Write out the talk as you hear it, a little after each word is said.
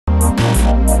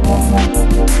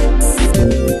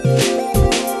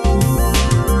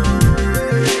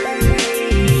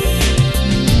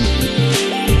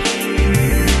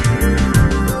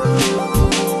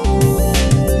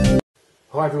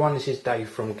everyone, this is Dave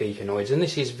from Geekanoids, and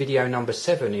this is video number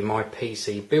 7 in my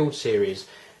PC build series.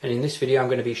 And in this video I'm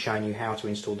going to be showing you how to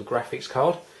install the graphics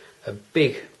card. A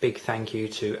big thank you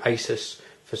to Asus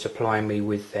for supplying me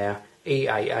with their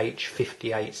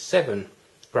EAH5870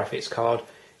 graphics card.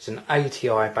 It's an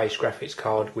ATI based graphics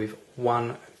card with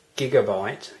 1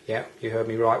 GB, yeah, you heard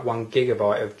me right, 1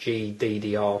 GB of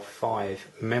GDDR5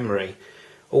 memory.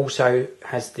 Also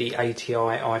has the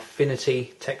ATI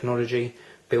Infinity technology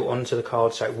built onto the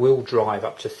card, so it will drive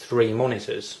up to 3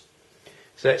 monitors.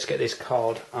 So let's get this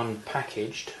card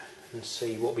unpackaged and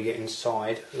see what we get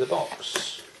inside the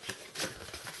box.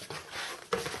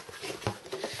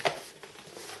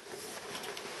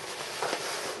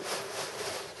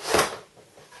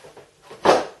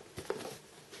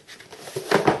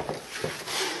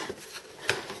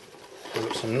 We've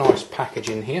got some nice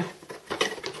packaging here.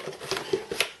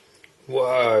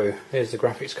 Whoa, there's the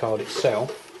graphics card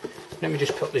itself. Let me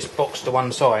just put this box to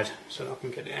one side so that I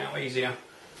can get it out easier.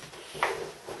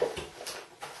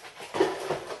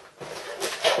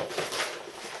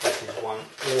 This is one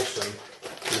awesome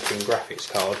looking graphics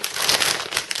card.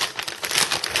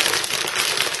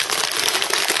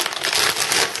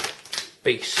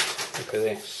 Beast, look at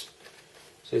this.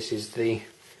 So this is the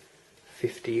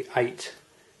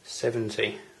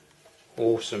 5870,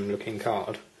 awesome looking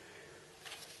card.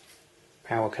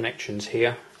 Power connections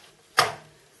here.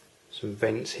 Some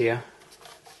vents here,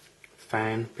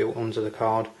 fan built onto the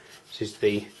card. This is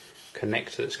the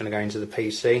connector that's going to go into the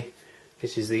PC.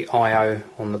 This is the I/O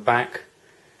on the back.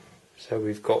 So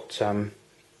we've got 2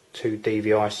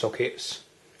 DVI sockets,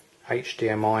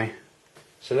 HDMI.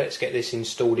 So let's get this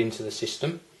installed into the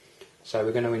system. So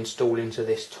we're going to install into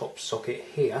this top socket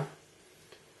here.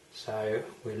 So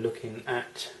we're looking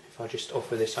at, if I just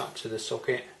offer this up to the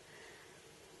socket,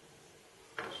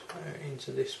 so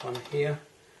into this one here.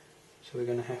 So we're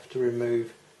going to have to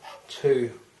remove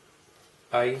 2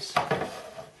 bays,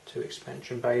 2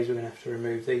 expansion bays. We're going to have to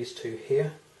remove these 2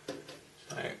 here.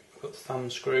 So we've got thumb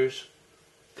screws.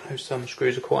 Those thumb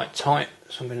screws are quite tight,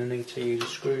 so I'm going to need to use a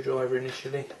screwdriver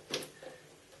initially.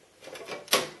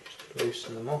 Just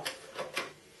loosen them off.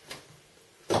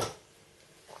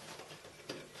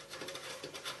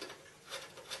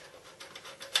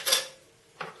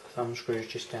 Thumb screws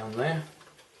just down there.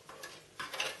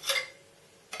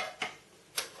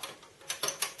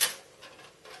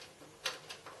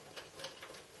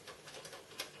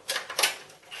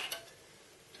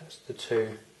 The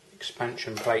 2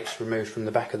 expansion plates removed from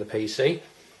the back of the PC,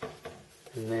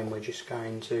 and then we're just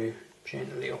going to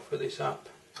gently offer this up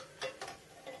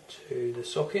to the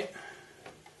socket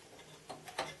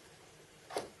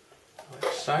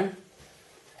like so,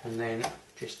 and then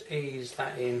just ease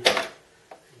that in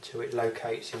until it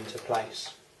locates into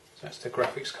place. So that's the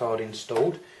graphics card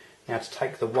installed. Now to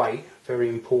take the weight, very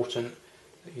important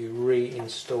that you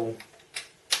reinstall your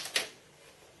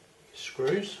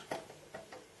screws.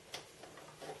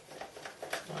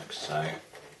 Like so.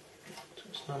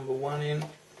 That's number 1 in,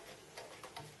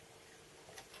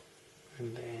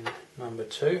 and then number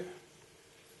 2.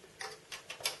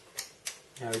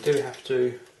 Now we do have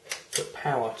to put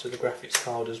power to the graphics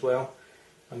card as well.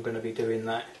 I'm going to be doing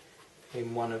that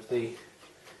in one of the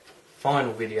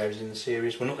final videos in the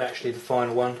series. Well, not actually the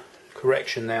final one,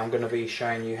 correction there, I'm going to be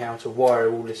showing you how to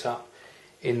wire all this up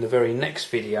in the very next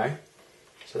video.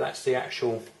 So that's the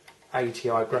actual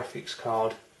ATI graphics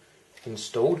card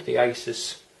installed, the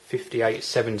Asus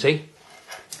 5870,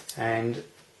 and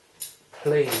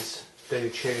please do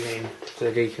tune in to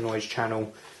the Geekanoids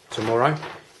channel tomorrow.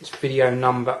 It's video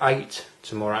number 8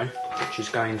 tomorrow, which is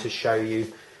going to show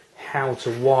you how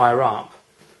to wire up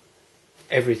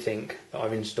everything that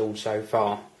I've installed so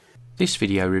far. This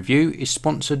video review is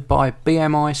sponsored by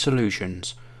BMI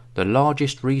Solutions, the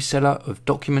largest reseller of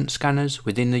document scanners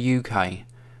within the UK,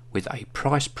 with a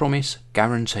price promise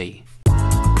guarantee.